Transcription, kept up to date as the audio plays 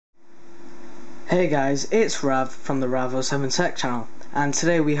Hey guys, it's Rav from the Rav07 Tech channel, and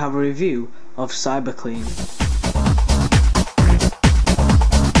today we have a review of CyberClean.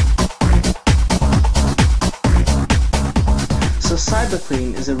 So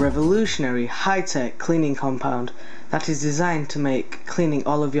CyberClean is a revolutionary high-tech cleaning compound that is designed to make cleaning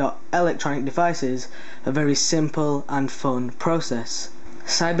all of your electronic devices a very simple and fun process.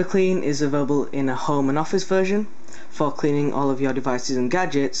 CyberClean is available in a home and office version for cleaning all of your devices and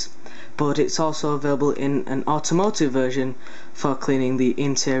gadgets, but it's also available in an automotive version for cleaning the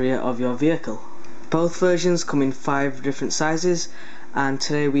interior of your vehicle. Both versions come in 5 different sizes, and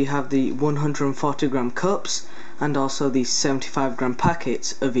today we have the 140 gram cups and also the 75 gram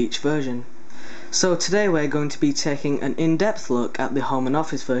packets of each version. So today we're going to be taking an in-depth look at the home and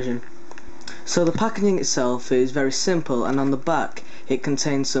office version. So the packaging itself is very simple, and on the back it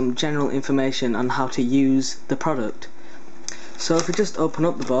contains some general information on how to use the product. So if we just open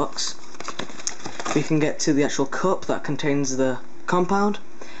up the box, we can get to the actual cup that contains the compound,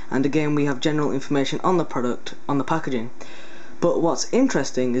 and again we have general information on the product on the packaging. But what's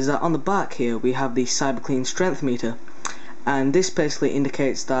interesting is that on the back here we have the CyberClean strength meter, and this basically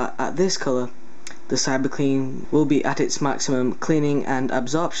indicates that at this colour the CyberClean will be at its maximum cleaning and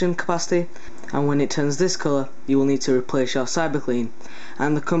absorption capacity, and when it turns this colour you will need to replace your CyberClean,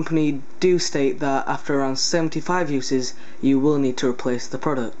 and the company do state that after around 75 uses you will need to replace the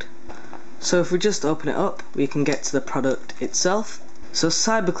product. So if we just open it up, we can get to the product itself. So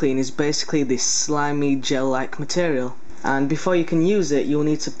CyberClean is basically this slimy gel-like material, and before you can use it you'll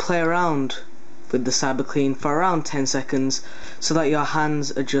need to play around with the CyberClean for around 10 seconds so that your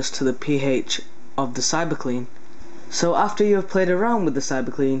hands adjust to the pH of the CyberClean. So after you have played around with the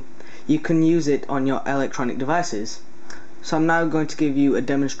CyberClean, you can use it on your electronic devices. So I'm now going to give you a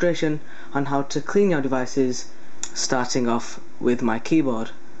demonstration on how to clean your devices, starting off with my keyboard.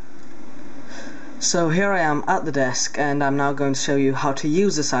 So here I am at the desk, and I'm now going to show you how to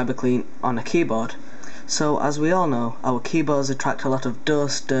use the CyberClean on a keyboard. So as we all know, our keyboards attract a lot of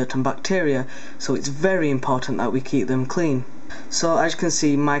dust, dirt and bacteria, so it's very important that we keep them clean. So as you can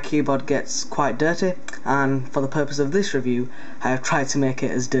see, my keyboard gets quite dirty, and for the purpose of this review I have tried to make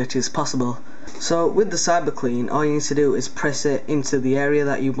it as dirty as possible. So with the CyberClean, all you need to do is press it into the area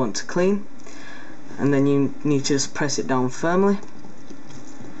that you want to clean, and then you need to just press it down firmly,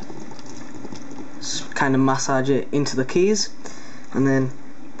 just kind of massage it into the keys and then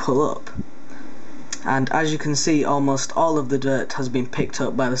pull up. And as you can see, almost all of the dirt has been picked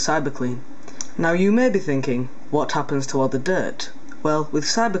up by the CyberClean. Now you may be thinking, what happens to all the dirt? Well, with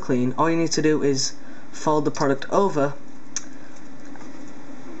CyberClean all you need to do is fold the product over,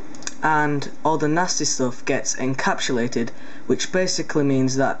 and all the nasty stuff gets encapsulated, which basically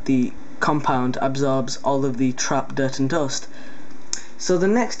means that the compound absorbs all of the trapped dirt and dust. So the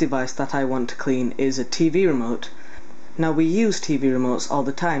next device that I want to clean is a TV remote. Now we use TV remotes all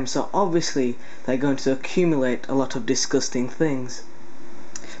the time, so obviously they're going to accumulate a lot of disgusting things.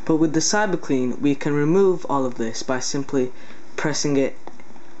 But with the CyberClean we can remove all of this by simply pressing it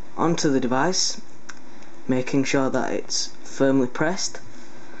onto the device, making sure that it's firmly pressed,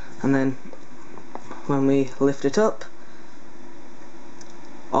 and then when we lift it up,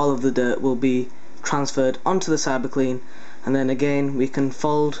 all of the dirt will be transferred onto the CyberClean, and then again we can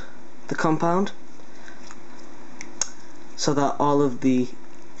fold the compound so that all of the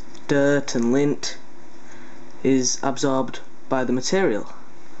dirt and lint is absorbed by the material.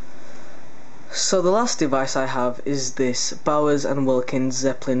 So the last device I have is this Bowers & Wilkins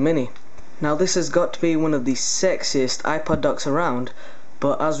Zeppelin Mini. Now this has got to be one of the sexiest iPod docks around,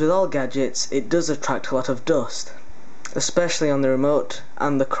 but as with all gadgets it does attract a lot of dust, especially on the remote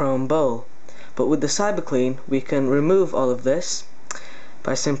and the chrome bowl. But with the CyberClean we can remove all of this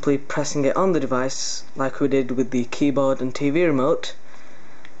by simply pressing it on the device like we did with the keyboard and TV remote,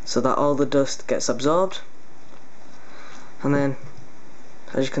 so that all the dust gets absorbed, and then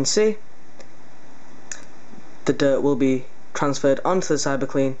as you can see the dirt will be transferred onto the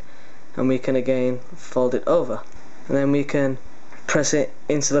CyberClean, and we can again fold it over, and then we can press it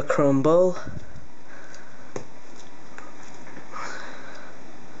into the chrome bowl,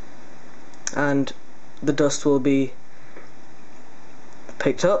 and the dust will be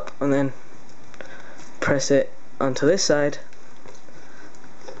picked up, and then press it onto this side,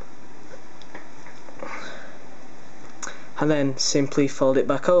 and then simply fold it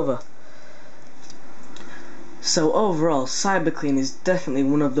back over. So overall, CyberClean is definitely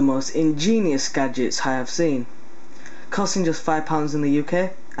one of the most ingenious gadgets I have seen. Costing just £5 in the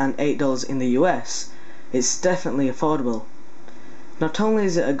UK and $8 in the US, it's definitely affordable. Not only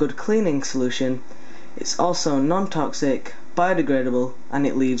is it a good cleaning solution, it's also non-toxic, biodegradable, and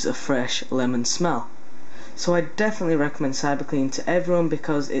it leaves a fresh lemon smell. So I definitely recommend CyberClean to everyone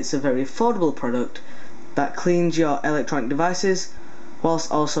because it's a very affordable product that cleans your electronic devices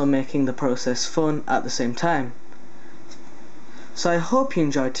whilst also making the process fun at the same time. So I hope you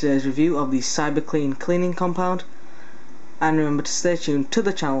enjoyed today's review of the CyberClean cleaning compound, and remember to stay tuned to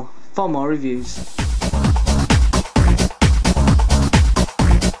the channel for more reviews.